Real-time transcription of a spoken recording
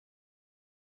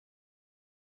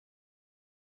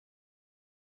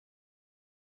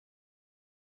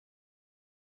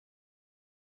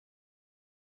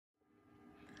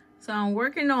So I'm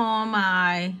working on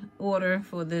my order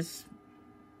for this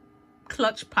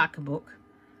clutch pocketbook.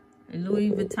 And Louis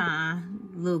Vuitton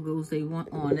logos they want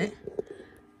on it.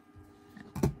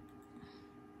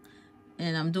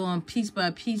 And I'm doing piece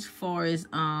by piece for as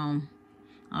I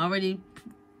already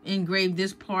engraved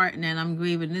this part, and then I'm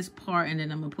engraving this part, and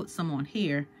then I'm gonna put some on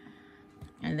here.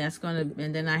 And that's gonna,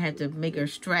 and then I had to make a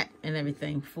strap and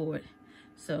everything for it.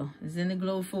 So it's in the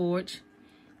Glow Forge.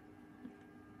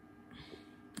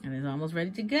 And it's almost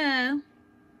ready to go.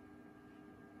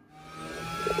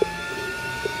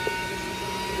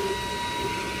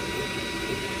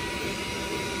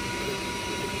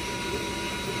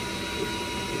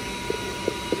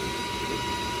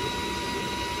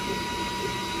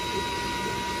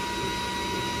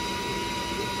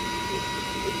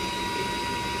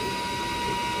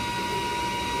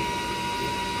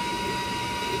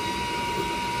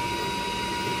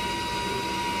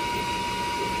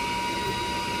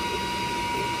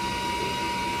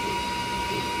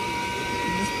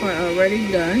 Part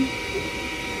already done.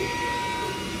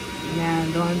 Now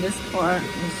I'm doing this part.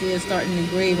 You see it's starting to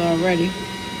engrave already.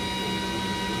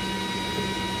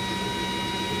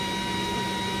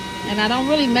 And I don't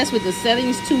really mess with the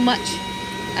settings too much.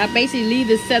 I basically leave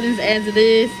the settings as it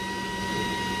is.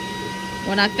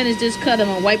 When I finish this cut, I'm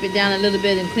gonna wipe it down a little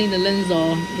bit and clean the lens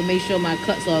off to make sure my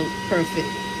cuts are perfect.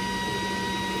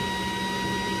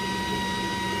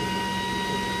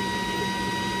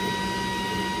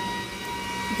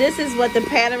 This is what the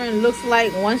pattern looks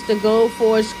like once the Gold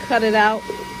Forge cut it out.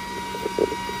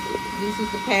 This is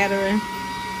the pattern.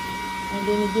 And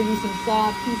then it gives you some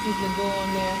side pieces to go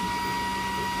on there.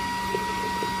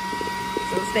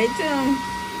 So stay tuned.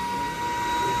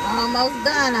 Almost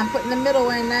done. I'm putting the middle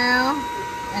in now.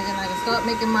 And then I can start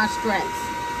making my straps.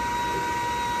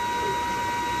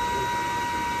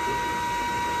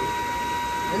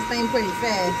 This thing pretty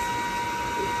fast.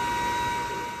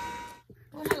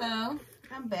 Well, hello.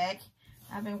 I'm back.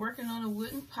 I've been working on a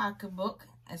wooden pocketbook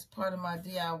as part of my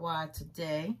DIY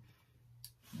today,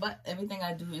 but everything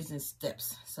I do is in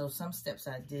steps. So some steps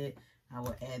I did, I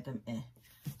will add them in.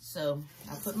 So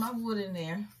I put my wood in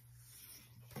there,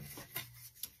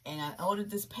 and I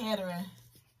ordered this pattern.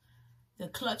 The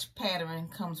clutch pattern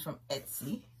comes from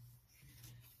Etsy,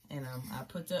 and I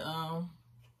put the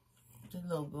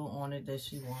logo on it that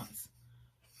she wants.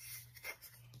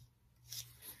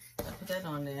 I put that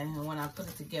on there, and when I put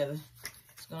it together,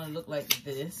 it's going to look like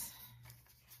this.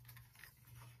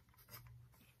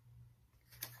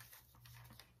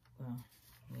 Well,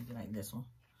 maybe like this one.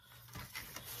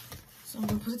 So I'm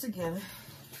going to put it together.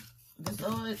 This is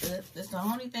the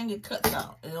only thing it cuts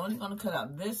out. It's only going to cut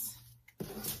out this,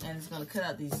 and it's going to cut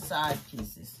out these side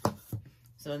pieces.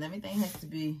 So everything has to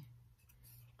be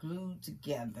glued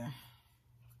together.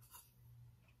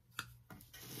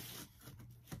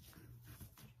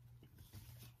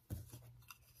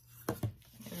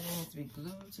 Everything has to be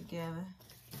glued together.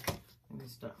 Let me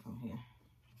start from here.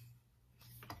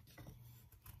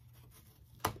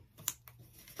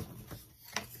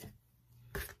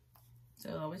 So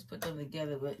I always put them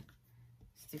together, but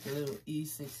stick a little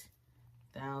E6000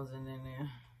 in there.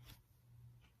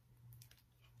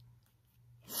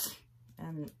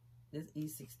 And this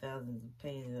E6000 is a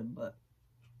pain in the butt.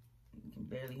 You can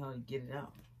barely hardly get it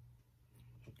out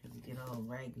because it get all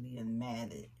raggedy and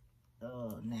matted.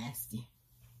 Oh, nasty.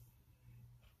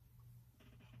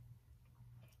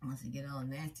 Once it get all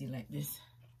nasty like this,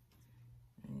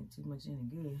 ain't too much any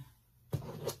good.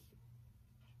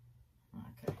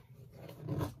 Okay.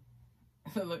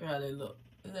 Look how they look.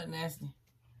 Isn't that nasty?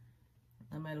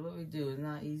 No matter what we do, it's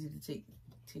not easy to take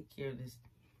care of this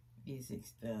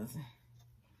E6000.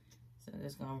 So I'm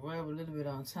just gonna rub a little bit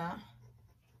on top.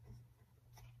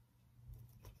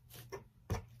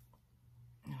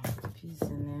 Put a piece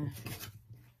in there.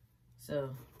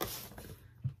 So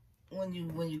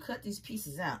when you cut these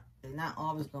pieces out, they're not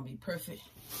always gonna be perfect.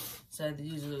 So I have to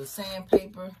use a little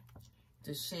sandpaper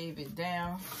to shave it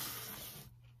down.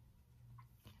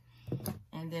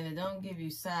 And then it don't give you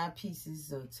side pieces,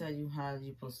 so tell you how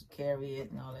you're supposed to carry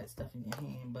it and all that stuff in your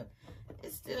hand. But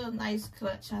it's still a nice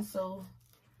clutch. I sold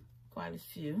quite a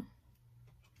few.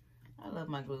 I love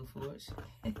my Glue Forge.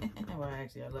 Well,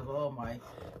 actually, I love all my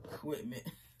equipment.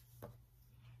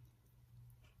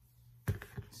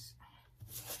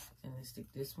 And let's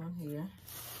stick this one here.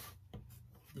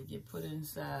 They get put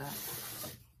inside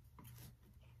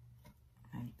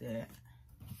like that.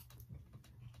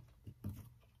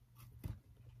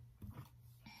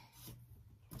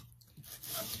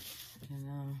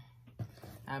 And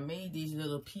I made these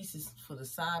little pieces for the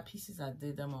side pieces. I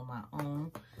did them on my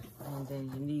own. And then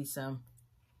you need some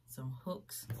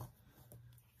hooks.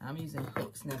 I'm using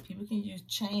hooks. Now, people can use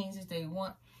chains if they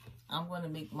want. I'm going to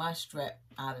make my strap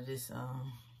out of this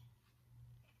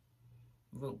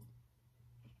rope.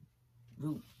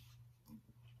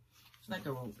 It's like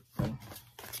a rope thing.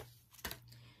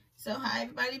 So, how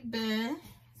everybody been?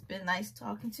 It's been nice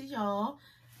talking to y'all.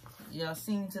 Y'all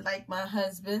seem to like my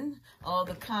husband. All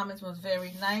the comments was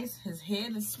very nice. His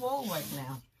head is swole right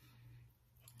now.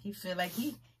 He feel like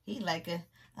he like a,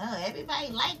 oh,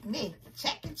 everybody like me.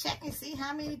 Check and see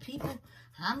how many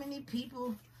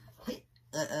people hit,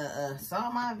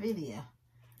 saw my video.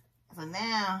 So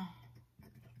now,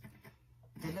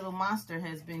 the little monster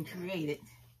has been created.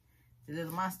 The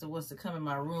little monster wants to come in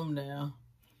my room now.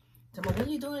 So, when are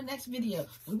you doing the next video?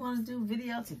 We want to do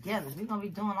video together. We're going to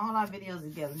be doing all our videos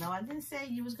together. No, I didn't say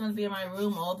you was going to be in my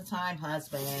room all the time,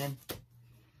 husband.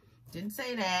 Didn't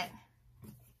say that.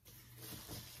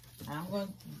 I'm going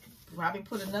to probably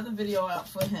put another video out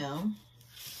for him.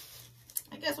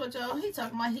 And guess what, y'all? He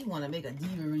talking about he want to make a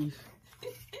debrief.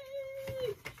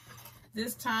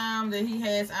 This time that he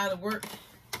has out of work,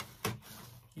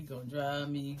 he going to drive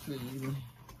me crazy.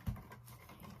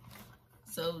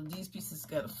 So these pieces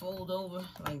got to fold over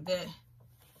like that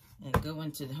and go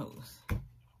into the hose.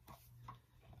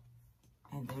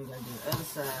 And then we got to do the other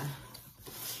side.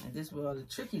 And this is where all the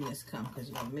trickiness comes, because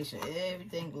you got to make sure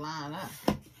everything line up.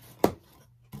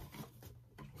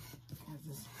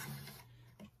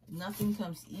 Nothing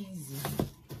comes easy.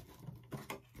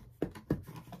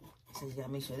 So you got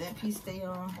to make sure that piece stay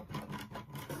on.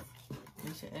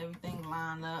 Make sure everything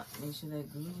line up. Make sure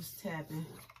that glue's tapping.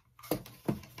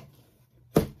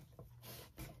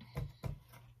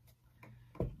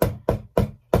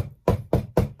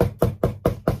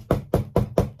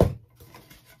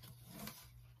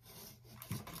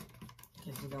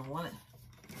 Because you don't want it.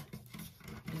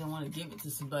 You don't want to give it to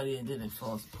somebody and then it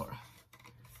falls apart.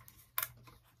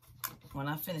 When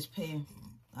I finish paying,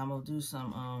 I'm gonna do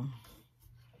some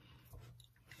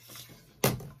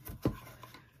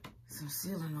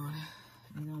sealing on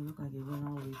it. It don't look like it went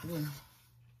all the way through.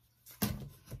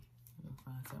 I'll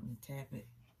find something to tap it.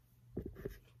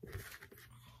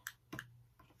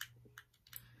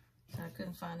 So I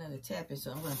couldn't find how to tap it,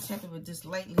 so I'm gonna tap it with this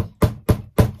lightly.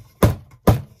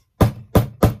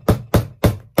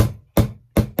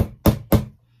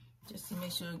 Just to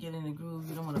make sure it get in the groove.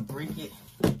 You don't want to break it.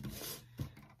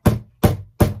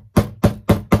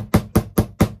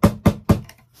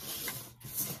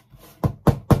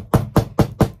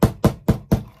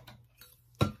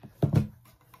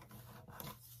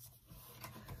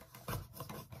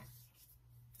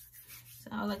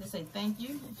 I'd like to say thank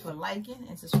you for liking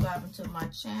and subscribing to my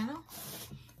channel.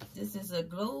 This is a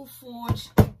Glow Forge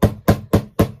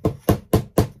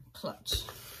clutch.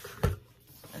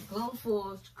 A Glow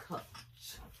Forge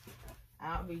clutch.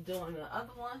 I'll be doing the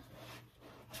other one,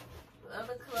 the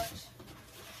other clutch,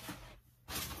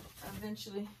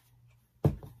 eventually.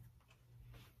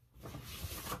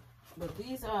 But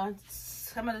these are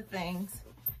some of the things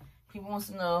people want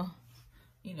to know,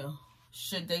 you know,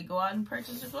 should they go out and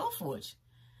purchase a Glow Forge?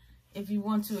 If you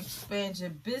want to expand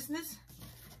your business,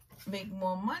 make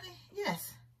more money,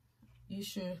 yes, you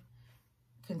should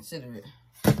consider it.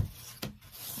 I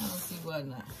don't see why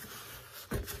not.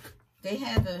 They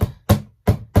have a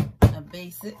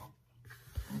basic.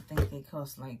 I think they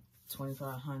cost like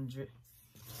 $2,500.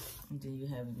 And then you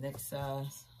have the next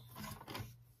size.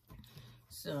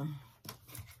 So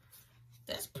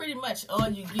that's pretty much all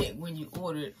you get when you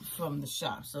order it from the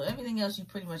shop. So everything else you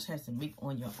pretty much have to make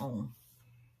on your own.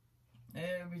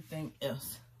 Everything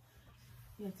else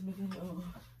you have to make it your own.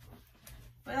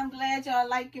 But I'm glad y'all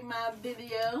liking my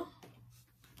video.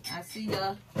 I see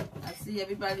y'all. I see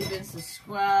everybody been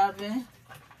subscribing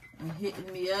and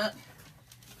hitting me up.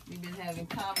 We've been having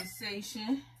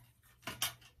conversation.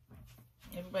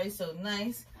 Everybody's so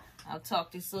nice. I've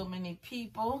talked to so many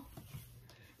people.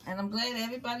 And I'm glad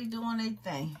everybody doing their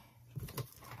thing.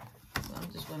 So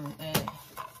I'm just going to add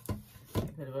a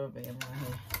bit of rubber band right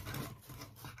here.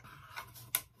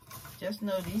 Just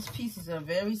know these pieces are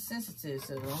very sensitive,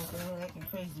 so don't go acting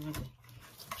crazy with the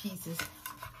pieces.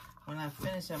 When I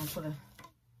finish, I'm going to put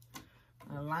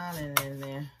a lining in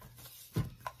there.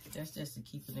 That's just to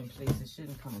keep it in place. It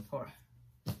shouldn't come apart.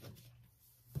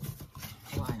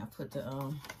 Why I put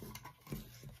the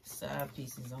side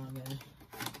pieces on there.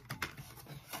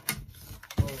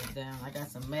 Hold it down. I got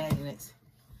some magnets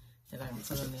that I can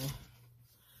put on there.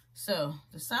 So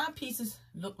the side pieces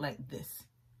look like this.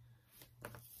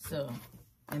 So,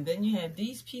 and then you have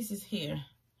these pieces here,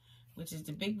 which is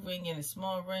the big ring and the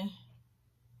small ring.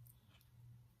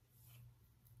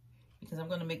 Because I'm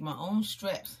going to make my own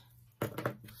straps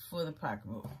for the pocket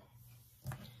rope.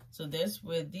 So that's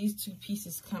where these two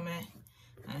pieces come at.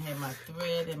 I have my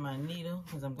thread and my needle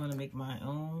because I'm going to make my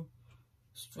own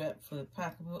strap for the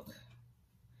pocketbook.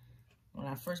 When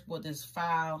I first bought this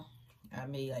file, I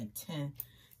made like 10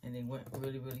 and they went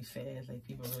really, really fast. Like,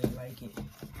 people really like it.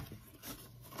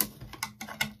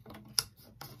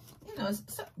 You know, it's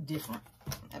something different.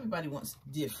 Everybody wants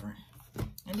different.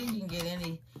 And then you can get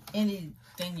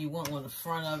anything you want on the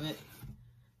front of it.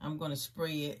 I'm going to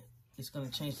spray it. It's going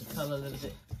to change the color a little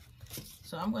bit.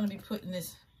 So I'm going to be putting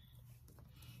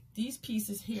these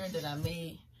pieces here that I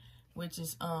made, which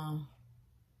is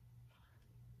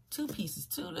two pieces,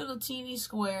 two little teeny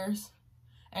squares.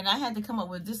 And I had to come up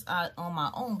with this on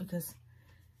my own because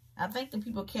I think the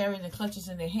people carrying the clutches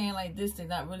in their hand like this, they're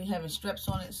not really having straps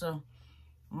on it. So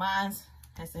mine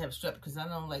has to have a strap because I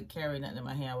don't like carrying that in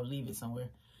my hand. I would leave it somewhere.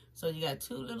 So you got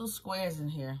two little squares in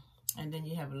here, and then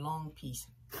you have a long piece.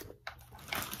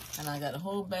 And I got a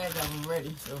whole bag of them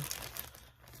ready. So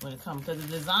when it comes, because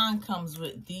the design comes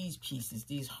with these pieces,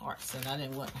 these hearts, and I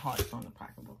didn't want hearts from the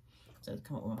pocketbook. So it's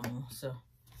come up with my own. So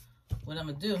what I'm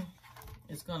gonna do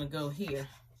is gonna go here.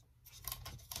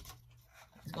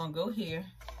 It's gonna go here,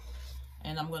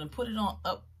 and I'm gonna put it on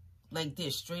up like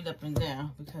this, straight up and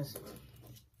down, because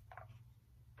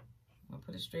I'm gonna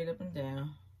put it straight up and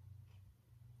down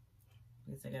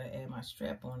because I gotta add my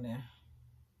strap on there.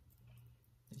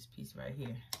 This piece right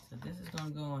here. So this is gonna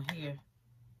go on here.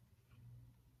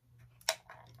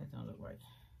 That don't look right.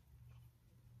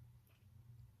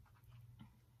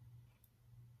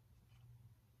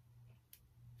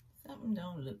 Something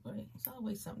don't look right. It's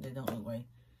always something that don't look right.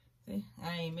 See,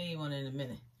 I ain't made one in a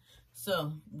minute.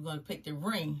 So I'm gonna pick the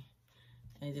ring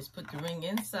and just put the ring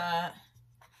inside.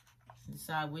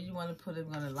 Decide where you want to put it.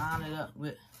 I'm gonna line it up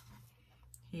with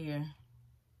here.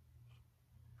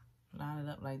 Line it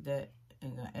up like that,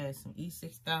 and gonna add some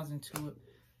E6000 to it,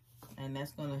 and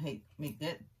that's gonna make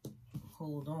that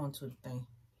hold on to the thing.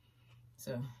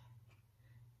 So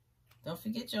don't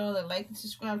forget, y'all, to like and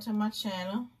subscribe to my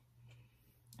channel.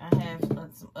 I have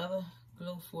some other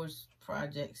Glowforce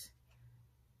projects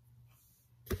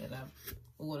that I've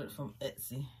ordered from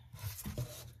Etsy.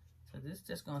 So this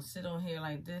just gonna sit on here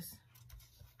like this.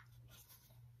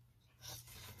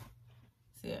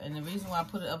 See, and the reason why I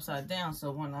put it upside down,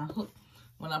 so when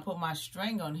I put my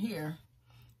string on here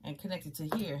and connect it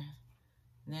to here,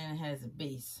 then it has a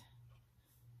base.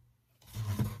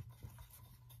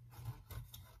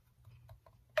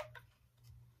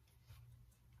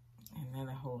 And then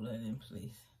I hold that in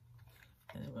place.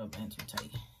 Let it rub in too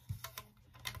tight.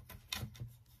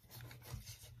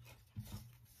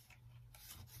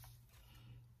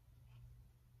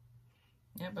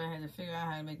 Yep, I had to figure out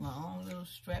how to make my own little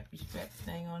strappy strap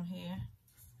thing on here.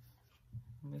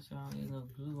 Make sure I don't need no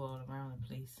glue all around the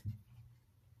place.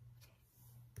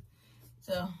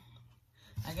 So,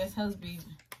 I guess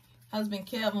husband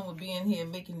Calvin will be in here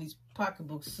making these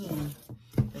pocketbooks soon,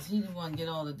 because he didn't want to get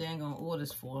all the dang on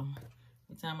orders for them.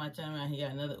 Every time I turn around, he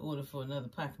got another order for another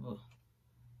pocketbook.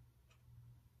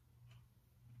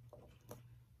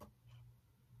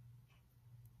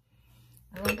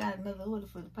 I got another order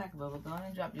for the pocketbook. Go on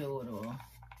and drop your order off.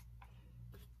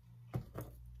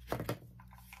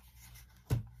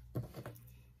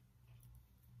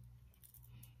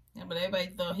 Yeah, but everybody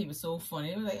thought he was so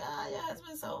funny. They were like, "Ah, oh, yeah, it's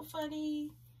been so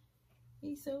funny.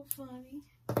 He's so funny."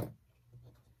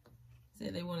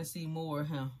 Said they want to see more of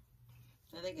him.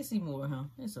 So they can see more of him.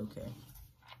 It's okay.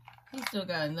 He still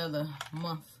got another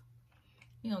month.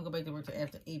 He don't go back to work till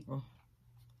after April.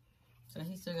 So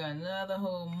he still got another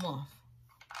whole month.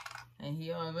 And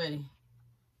he already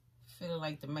feeling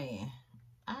like the man.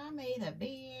 I made a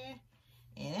beer,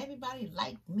 and everybody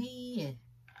liked me,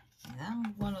 and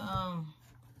I'm gonna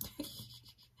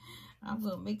I'm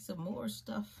gonna make some more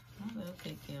stuff. I said,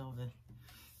 okay, Calvin,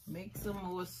 make some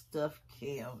more stuff,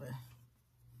 Calvin.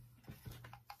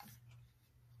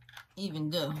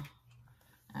 Even though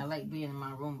I like being in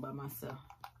my room by myself,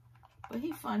 but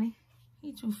he funny.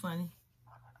 He too funny.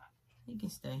 He can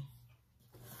stay.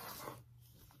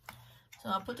 So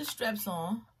I'll put the straps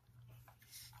on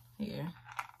here.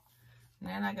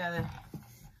 Then I gotta,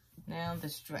 now the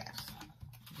straps.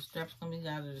 The straps gonna be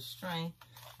out of the string.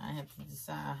 I have to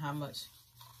decide how much,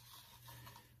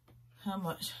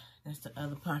 that's the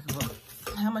other pocketbook,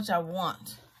 how much I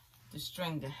want the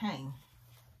string to hang.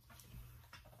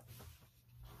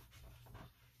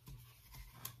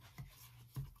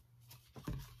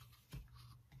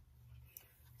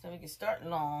 So we can start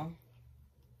long.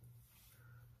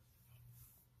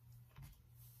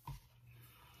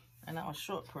 And I'm a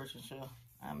short person, so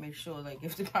I make sure, like,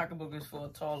 if the pocketbook is for a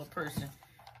taller person,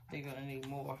 they're gonna need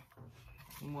more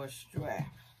strap.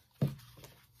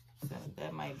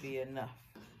 That might be enough.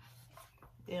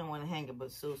 They don't want to hang it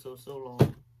but so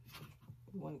long.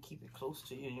 You want to keep it close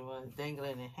to you. You want to dangle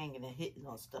it and hanging and hitting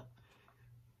on stuff.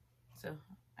 So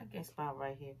I guess about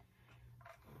right here.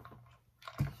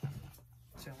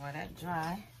 So while that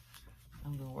dry,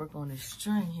 I'm gonna work on this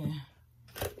string here.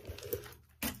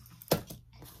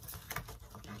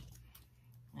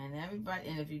 And everybody,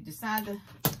 and if you decide to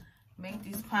make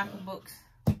these pocketbooks,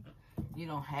 you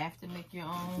don't have to make your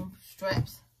own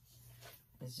straps.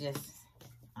 It's just,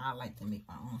 I like to make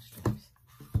my own straps.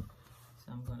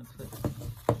 So I'm gonna put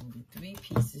maybe 3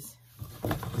 pieces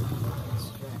of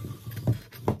strap.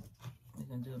 We're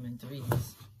gonna do them in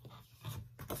 3s.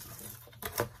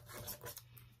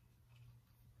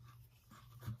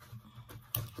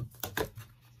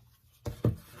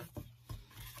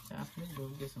 So I'm gonna go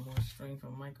get some more string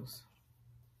from Michael's.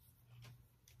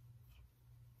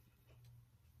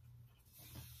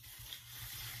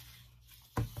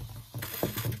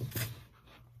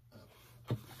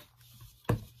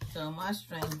 So my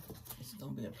string is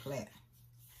gonna be a plait.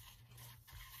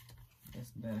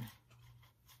 That's better.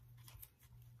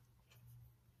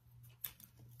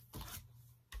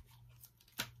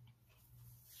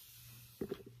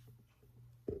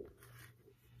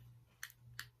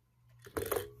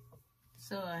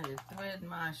 So I had thread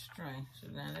my string. So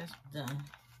now that's done.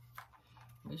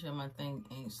 Make sure my thing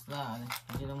ain't sliding.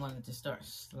 You don't want it to start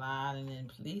sliding in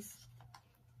place.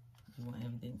 You want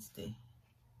everything to stay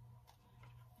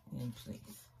in place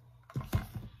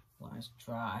while it's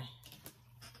dry.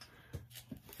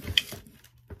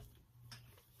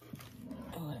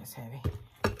 Oh, that's heavy.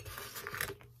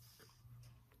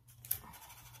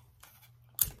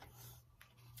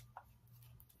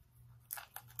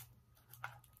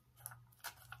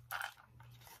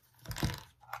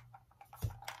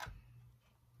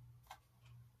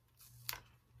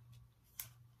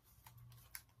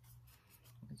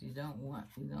 But you don't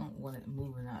want it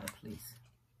moving out of place.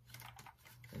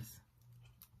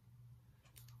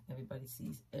 Everybody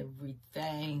sees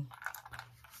everything.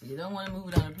 So you don't want to move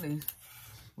it out of place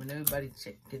when everybody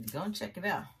check. Because they're going to check it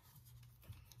out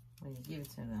when you give it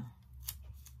to them.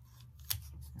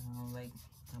 Like,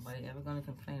 nobody ever going to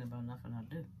complain about nothing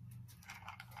I do.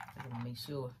 I got to make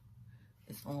sure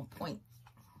it's on point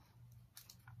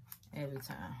every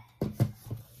time.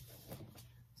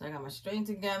 So I got my string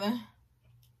together,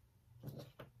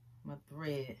 my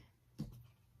thread.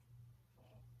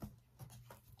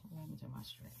 To my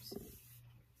straps.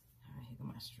 All right, here go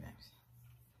my straps.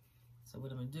 So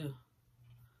what I'm gonna do,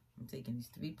 I'm taking these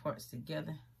 3 parts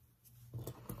together,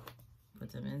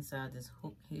 put them inside this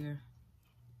hook here.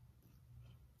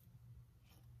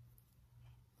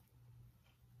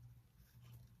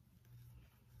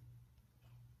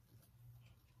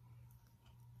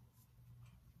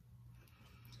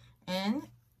 And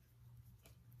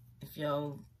if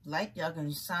y'all like, y'all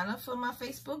can sign up for my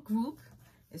Facebook group.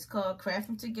 It's called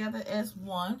Crafting Together as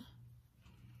One.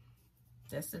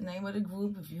 That's the name of the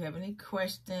group. If you have any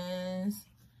questions,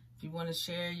 if you want to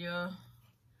share your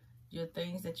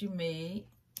things that you made,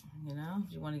 you know,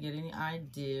 if you want to get any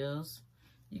ideas,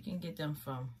 you can get them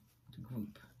from the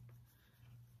group.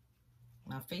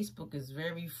 My Facebook is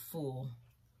very full.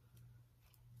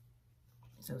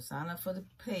 So sign up for the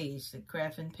page, the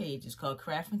crafting page. It's called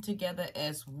Crafting Together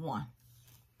as One.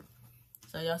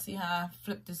 So y'all see how I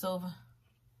flipped this over?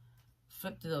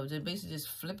 Flipped it over. Just basically just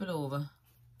flip it over,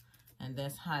 and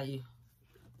that's how you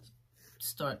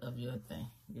start of your thing,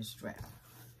 your strap.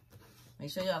 Make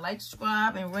sure y'all like,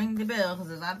 subscribe, and ring the bell, because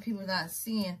a lot of people not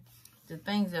seeing the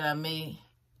things that I made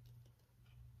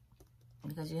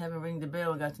because you haven't ring the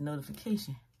bell and got the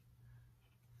notification.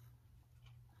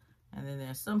 And then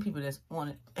there's some people that's on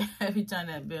it every time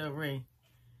that bell ring.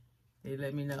 They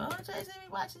let me know, oh, Tracey,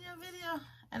 we watching your video.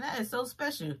 And that is so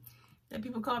special. That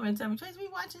people call me and tell me, Tracey, we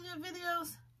watching your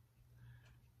videos.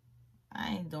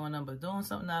 I ain't doing nothing but doing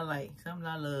something I like, something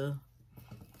I love.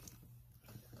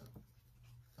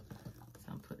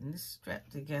 So I'm putting this strap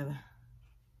together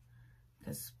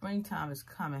because springtime is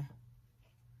coming.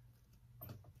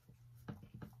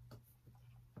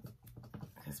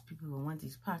 Because people will want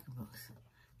these pocketbooks.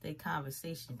 They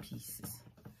conversation pieces.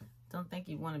 Don't think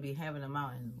you want to be having them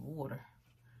out in the water,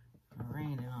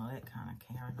 rain and all that kind of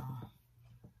carrying on.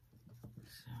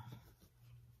 So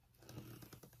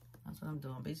that's what I'm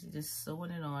doing. Basically just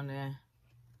sewing it on there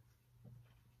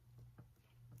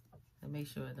to make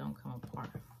sure it don't come apart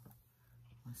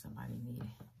when somebody need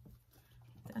it.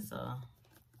 That's all.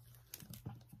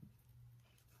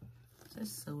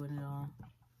 Just sewing it on.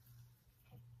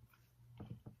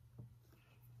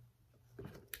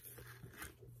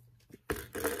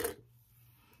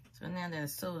 So now that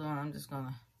it's sewed on, I'm just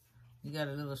gonna You got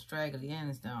a little straggly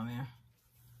ends down there.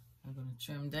 I'm going to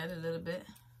trim that a little bit.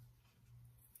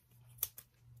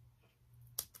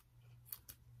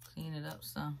 Clean it up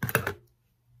some.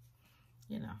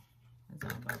 You know, it's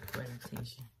all about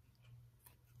presentation.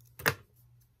 And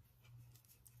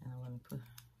I'm going to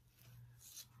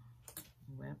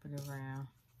wrap it around.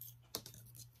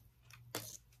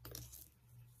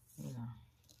 You know,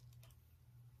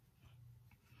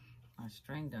 my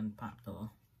string done popped off,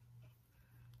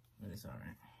 but it's all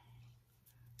right.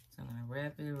 So I'm gonna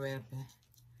wrap it,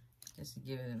 just to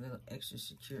give it a little extra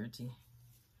security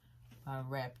by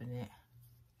wrapping it.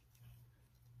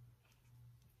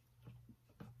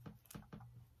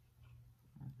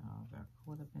 I got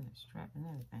caught up in the strap and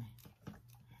everything.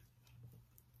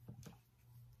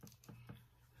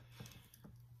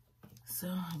 So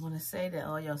I want to say that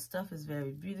all y'all stuff is very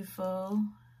beautiful.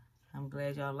 I'm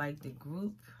glad y'all like the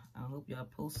group. I hope y'all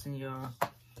posting your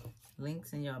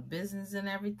links in your business and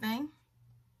everything.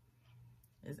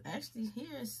 It's actually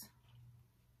here. It's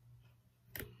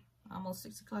almost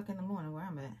 6 o'clock in the morning where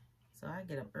I'm at. So I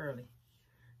get up early.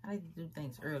 I like to do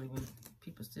things early when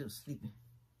people still sleeping.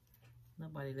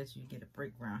 Nobody lets you get a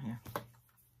break around here.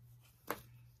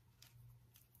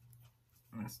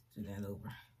 Let's do that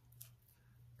over.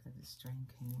 Because the string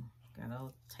got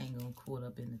all tangled and caught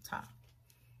up in the top.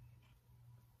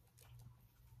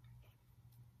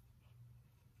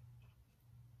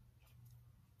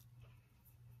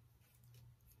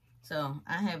 So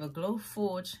I have a Glow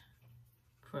Forge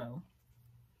Pro.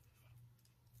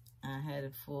 I had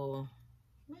it for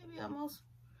maybe almost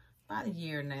about a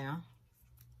year now.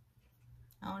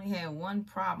 I only had one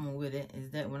problem with it,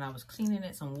 is that when I was cleaning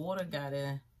it, some water got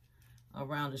in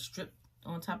around the strip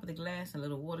on top of the glass. A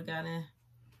little water got in.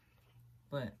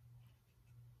 But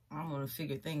I'm going to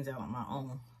figure things out on my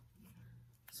own.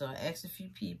 So I asked a few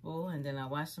people, and then I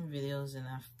watched some videos, and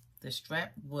the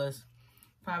strap was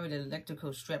probably the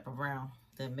electrical strap around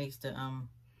that makes the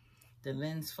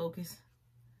lens focus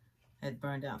had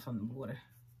burned out from the water.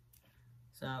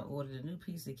 So I ordered a new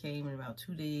piece. It came in about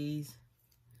 2 days,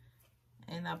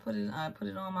 and I put it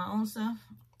on my own stuff,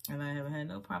 and I haven't had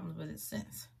no problems with it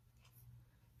since.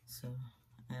 So,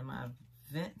 and my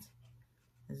vent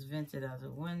is vented out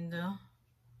the window.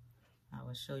 I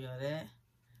will show y'all that.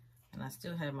 And I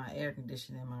still have my air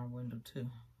conditioner in my window too.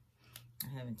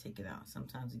 I haven't taken it out.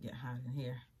 Sometimes it gets hot in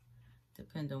here.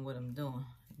 Depending on what I'm doing,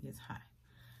 it gets hot.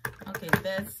 Okay,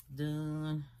 that's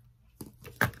done.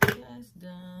 That's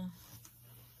done.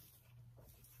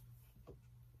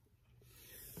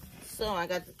 So I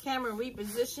got the camera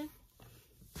repositioned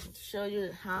to show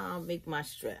you how I make my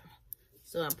strap.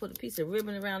 So I put a piece of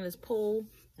ribbon around this pole,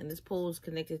 and this pole is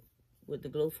connected with the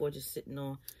Glow Forge is sitting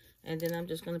on. And then I'm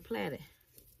just going to plait it.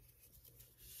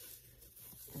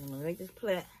 And I'm going to make this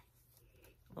plait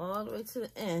all the way to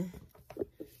the end.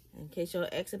 In case y'all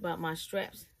ask about my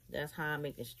straps, that's how I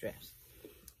make the straps.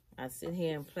 I sit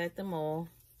here and plait them all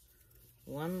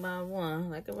one by one,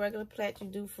 like a regular plait you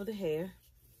do for the hair.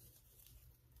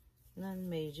 Nothing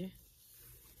major.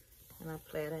 And I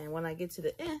plait it. And when I get to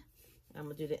the end, I'm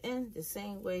going to do the end the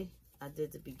same way I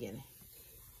did the beginning.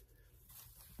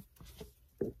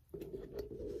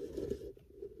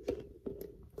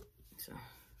 So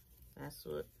that's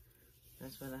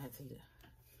what I had to do.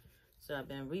 So I've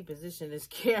been repositioning this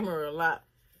camera a lot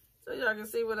so y'all can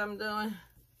see what I'm doing.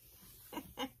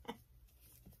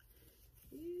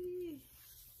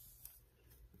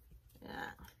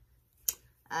 Yeah.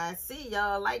 I see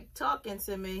y'all like talking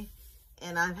to me,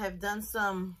 and I have done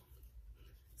some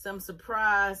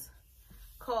surprise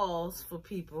calls for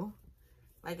people.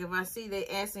 Like if I see they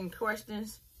asking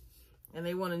questions and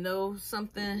they want to know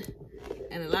something,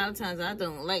 and a lot of times I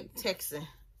don't like texting.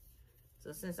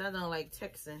 So since I don't like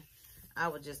texting, I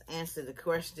would just answer the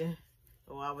question,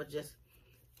 or I would just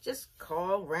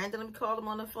randomly call them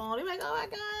on the phone. They're like, oh my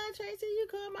God, Tracy, you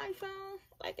called my phone.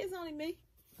 Like it's only me.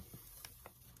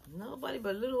 Nobody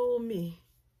but little old me.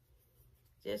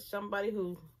 Just somebody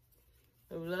who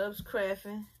loves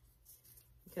crafting,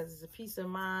 because it's a peace of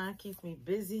mind, keeps me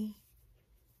busy,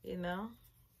 you know.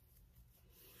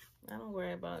 I don't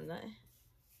worry about nothing.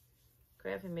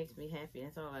 Crafting makes me happy.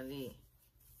 That's all I need.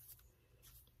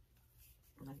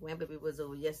 My grandbaby was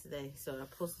over yesterday, so I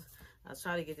was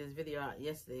trying to get this video out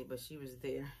yesterday, but she was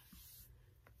there.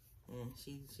 And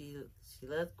she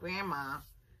loves grandma,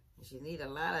 and she needs a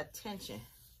lot of attention.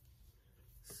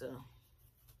 So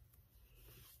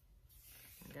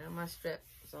I got my strap.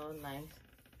 It's all nice.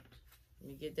 Let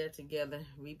me get that together,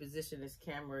 reposition this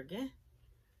camera again,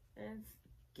 and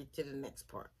get to the next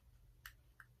part.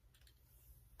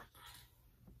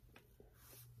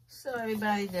 So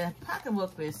everybody, the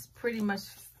pocketbook is pretty much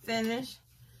finished.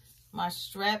 My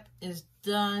strap is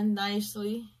done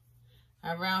nicely.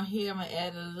 Around here, I'm gonna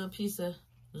add a little piece of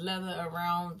leather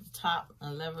around the top,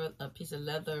 a piece of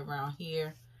leather around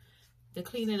here to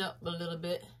clean it up a little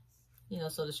bit, you know,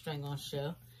 so the string won't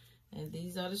show. And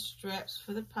these are the straps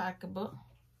for the pocketbook.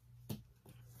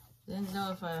 Didn't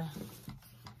know if I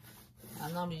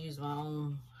normally use my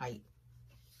own height.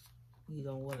 You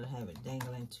don't want to have it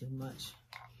dangling too much.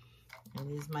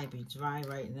 And these might be dry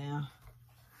right now.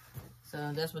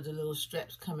 So that's what the little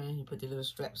straps come in. You put the little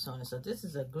straps on it. So this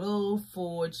is a Glow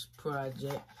Forge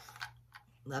project.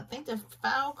 I think the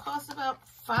file costs about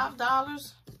 $5,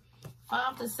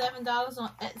 $5 to $7 on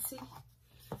Etsy.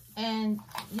 And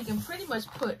you can pretty much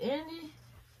put any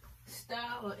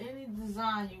style or any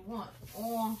design you want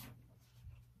on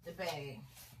the bag.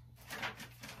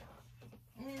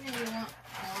 Anything you want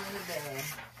on the bag.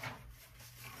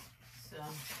 So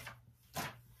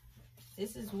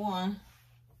this is one.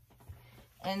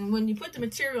 And when you put the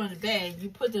material in the bag, you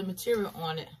put the material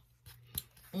on it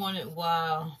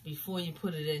before you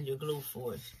put it in your Glow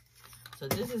Forge. So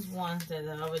this is one that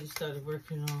I already started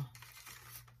working on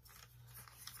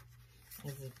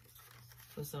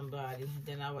for somebody.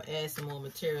 Then I will add some more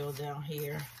material down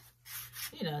here.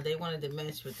 You know, they wanted to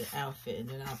match with the outfit, and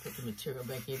then I'll put the material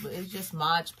back in. But it's just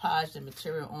Mod Podge the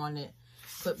material on it.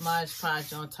 Put Mod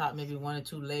Podge on top, maybe 1 or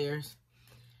 2 layers.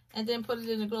 And then put it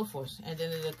in the Glow Forge. And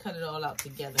then it'll cut it all out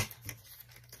together.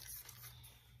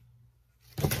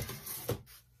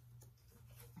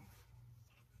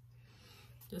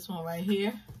 This one right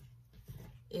here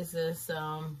is this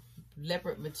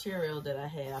leopard material that I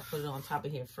had. I put it on top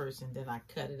of here first, and then I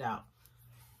cut it out.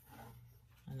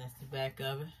 And that's the back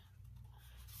of it.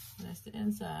 And that's the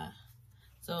inside.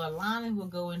 So a lining will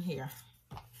go in here.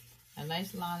 A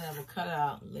nice lining I will cut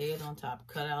out, lay it on top,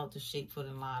 cut out the shape for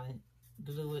the lining,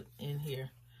 glue it in here,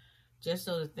 just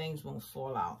so the things won't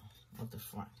fall out of the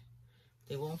front.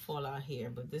 They won't fall out here,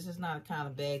 but this is not a kind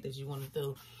of bag that you want to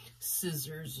throw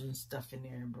scissors and stuff in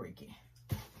there and break it.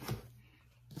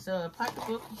 So the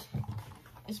pocketbook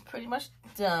is pretty much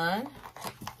done.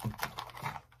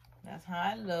 That's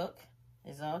how it look.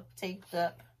 It's all taped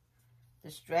up. The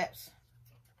straps.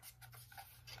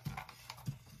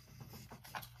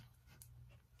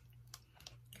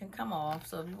 Can come off.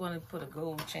 So if you want to put a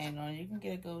gold chain on, you can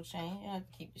get a gold chain. You don't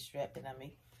have to keep it strapped in, I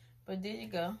mean. But there you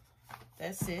go.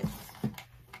 That's it.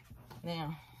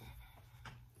 Now,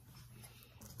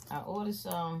 I ordered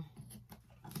some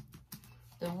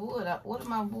the wood. I ordered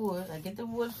my wood. I get the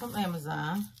wood from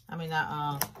Amazon. I mean,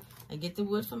 I get the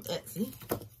wood from Etsy.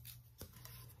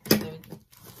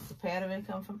 The pattern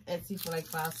come from Etsy for like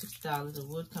 $5, $6. The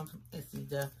wood come from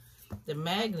Etsy. The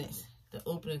magnets, the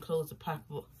open and close the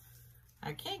pocketbook.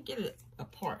 I can't get it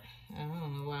apart. I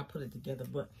don't know why I put it together,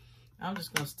 but I'm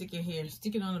just gonna stick it here,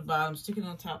 stick it on the bottom, stick it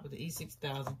on top with the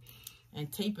E6000,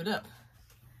 and tape it up.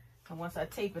 And once I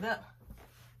tape it up,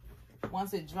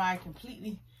 once it dries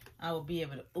completely, I will be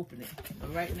able to open it.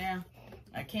 But right now,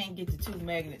 I can't get the 2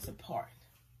 magnets apart.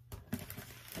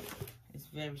 It's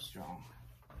very strong.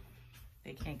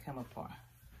 They can't come apart.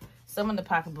 Some of the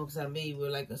pocketbooks I made were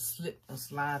like a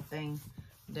slide thing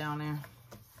down there.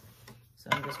 So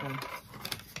I'm just gonna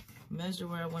measure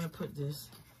where I want to put this.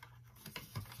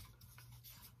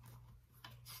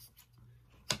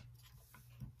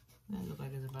 That looks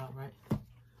like it's about right.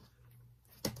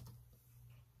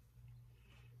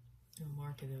 I'll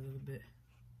mark it a little bit.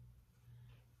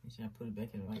 Make sure I put it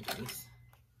back in the right place.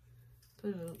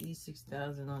 Put a little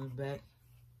E6000 on the back,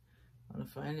 on the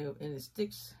front, and it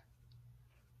sticks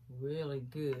really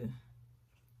good.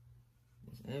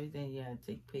 It's everything you gotta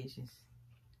take patience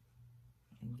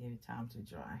and give it time to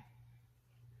dry.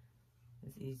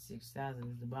 This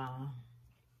E6000 is the bottom.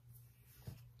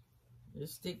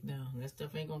 Just stick down. That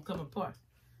stuff ain't gonna come apart.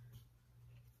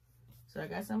 So I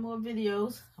got some more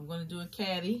videos. I'm gonna do a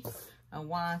caddy, a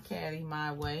wine caddy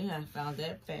my way. I found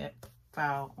that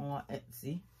file on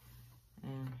Etsy.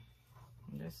 And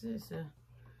that's it. So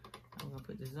I'm gonna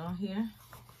put this on here.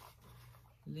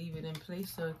 Leave it in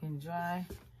place so it can dry.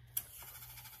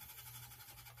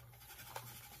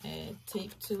 Add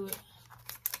tape to it.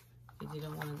 Because you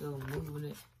don't want to go moving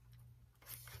it.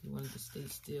 You want it to stay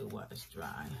still while it's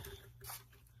dry.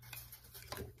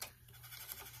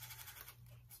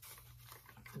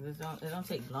 It don't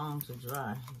take long to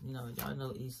dry. You know, y'all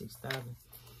know E6000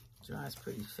 dries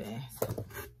pretty fast.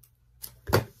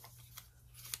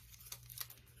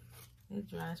 It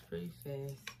dries pretty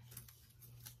fast.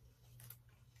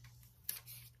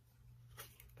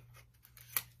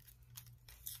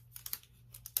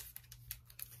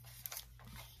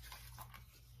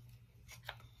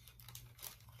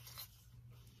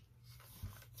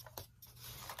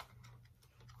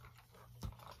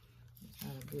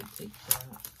 good tape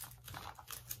job.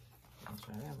 I'll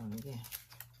try that one again.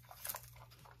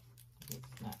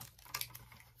 It's not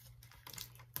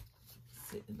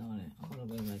sitting on it all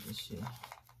the way like it should.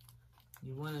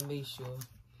 You want to make sure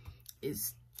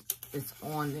it's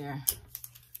on there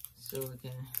so we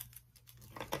can.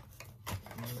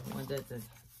 You want that to.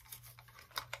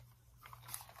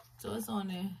 So it's on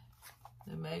there.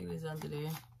 The magnet is under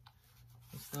there.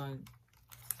 It's going to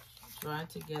dry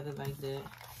together like that.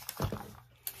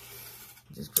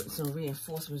 Just put some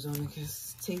reinforcements on it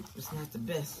because tape is not the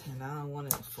best and I don't want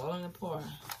it falling apart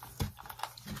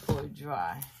before it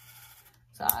dry.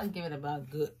 So I'll give it about a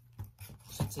good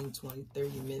 15, 20,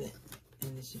 30 minutes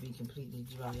and it should be completely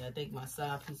dry. I think my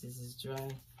side pieces is dry.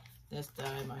 That's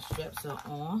dry. My straps are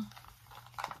on.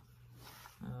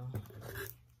 I'm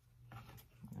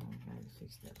trying to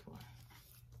fix that part.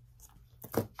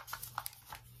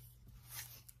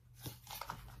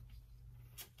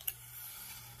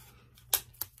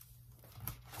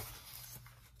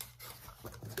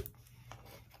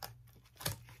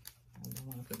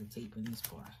 Tape in this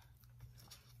part. I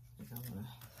think I'm gonna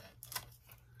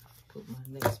put my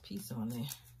next piece on there.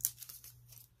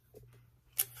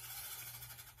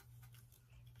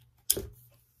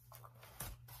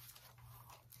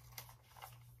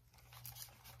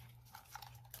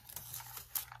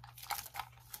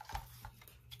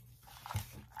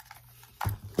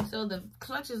 So the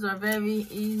clutches are very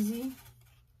easy.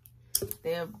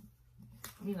 They're,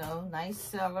 you know, nice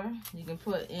seller. You can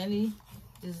put any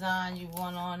design you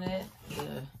want on it,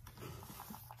 the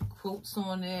quotes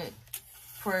on it,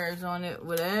 prayers on it,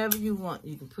 whatever you want,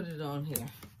 you can put it on here.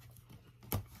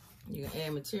 You can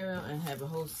add material and have a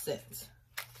whole set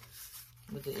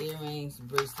with the earrings,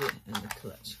 bracelet, and the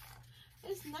clutch.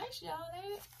 It's nice, y'all,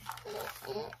 ain't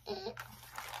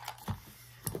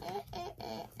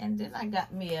it? And then I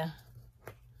got me a,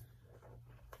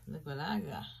 look what I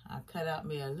got. I cut out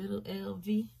me a little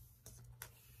LV.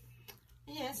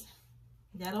 Yes.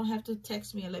 Y'all don't have to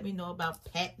text me and let me know about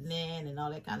patenting and all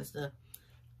that kind of stuff.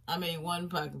 I made one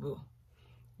pocketbook.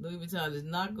 Louis Vuitton is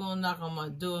not going to knock on my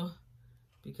door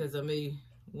because I made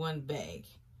one bag.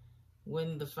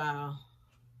 When the file,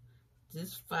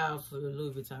 this file for the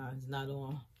Louis Vuitton is not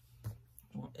on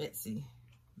Etsy.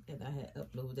 And I had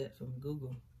uploaded that from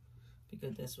Google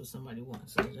because that's what somebody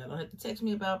wants. So y'all don't have to text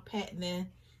me about patenting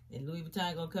and Louis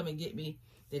Vuitton going to come and get me.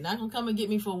 They're not going to come and get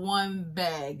me for one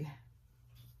bag.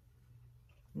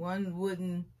 One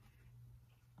wooden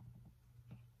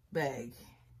bag.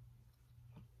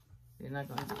 They're not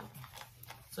gonna do it.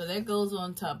 So that goes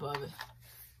on top of it.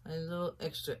 A little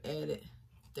extra added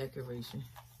decoration.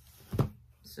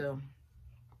 So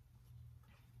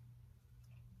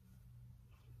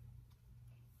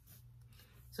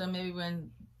maybe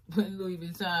when Louis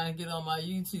Vuitton get on my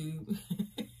YouTube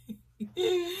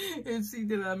and see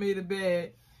that I made a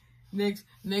bag,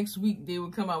 next week they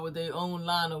will come out with their own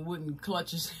line of wooden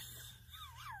clutches.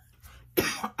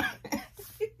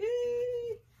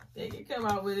 They can come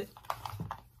out with it.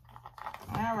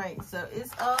 All right, so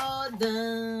it's all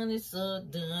done. It's all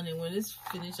done. And when it's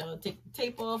finished, I'll take the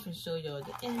tape off and show y'all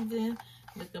the ending.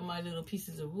 Look at my little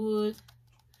pieces of wood.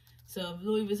 So if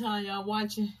Louis Vuitton, y'all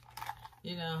watching,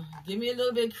 you know, give me a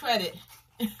little bit of credit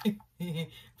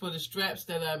for the straps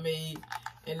that I made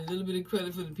and a little bit of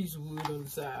credit for the piece of wood on the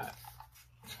side.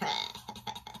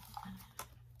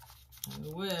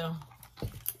 Well,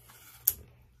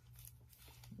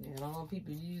 yeah, all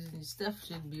people using this stuff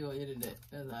shouldn't be on the internet.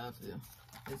 That's how I feel.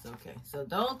 It's okay. So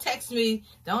don't text me.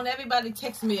 Don't everybody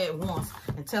text me at once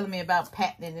and telling me about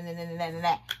patenting and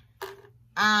that.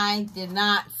 I did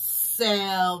not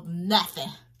sell nothing.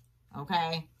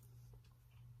 Okay?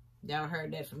 Y'all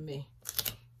heard that from me.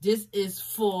 This is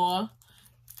for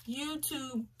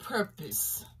YouTube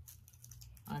purpose.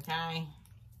 Okay?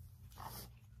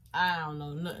 I don't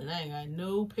know nothing. I ain't got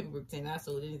no paperwork saying I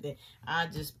sold anything. I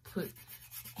just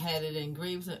had it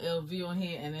engraved some LV on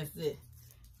here and that's it.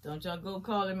 Don't y'all go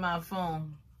calling my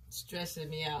phone stressing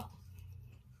me out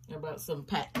about some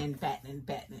patenting.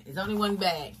 It's only one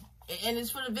bag. And it's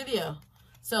for the video.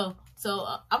 So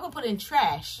I'm going to put it in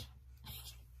trash.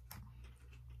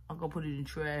 I'm going to put it in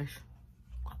trash.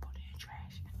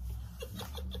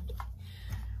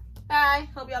 Alright,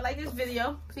 hope y'all like this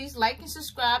video. Please like and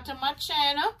subscribe to my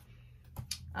channel.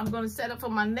 I'm going to set up for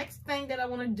my next thing that I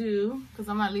want to do because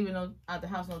I'm not leaving out the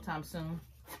house no time soon.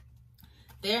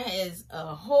 There is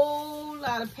a whole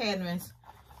lot of patterns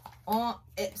on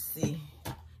Etsy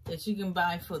that you can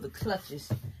buy for the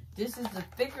clutches. This is the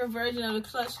thicker version of the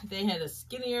clutch. They had a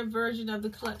skinnier version of the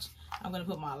clutch. I'm going to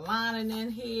put my lining in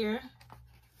here.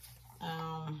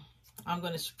 I'm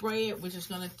going to spray it, which is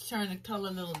going to turn the color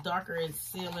a little darker and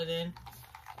seal it in.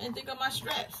 And think of my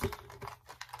straps.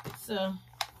 So,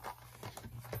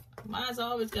 mine's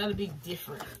always got to be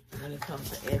different when it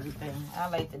comes to everything. I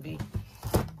like to be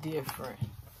different.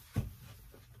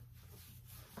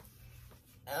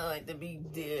 I like to be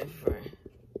different.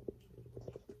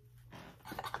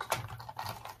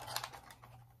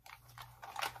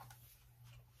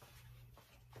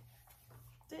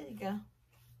 There you go.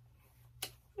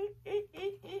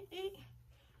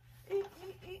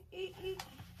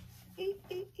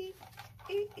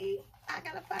 I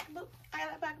got a pocketbook. I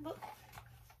got a pocketbook.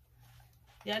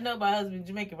 Y'all know my husband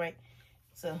Jamaican, right?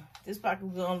 So this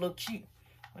pocketbook gonna look cute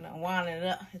when I'm winding it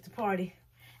up at the party.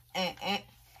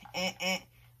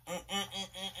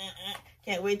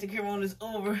 Can't wait to Corona's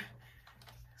over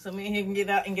so me and him can get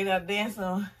out and get our dance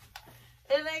on.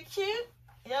 Isn't that cute?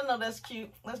 Y'all know that's cute.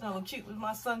 That's gonna look cute with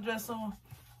my sundress on.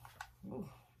 Ooh,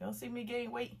 y'all see me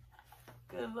gain weight?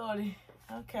 Good lordy.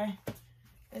 Okay.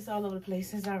 It's all over the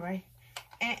place. It's all right.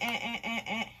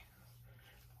 I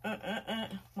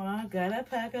got a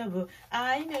pocketbook.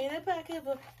 I made a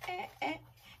pocketbook.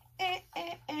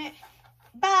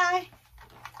 Bye.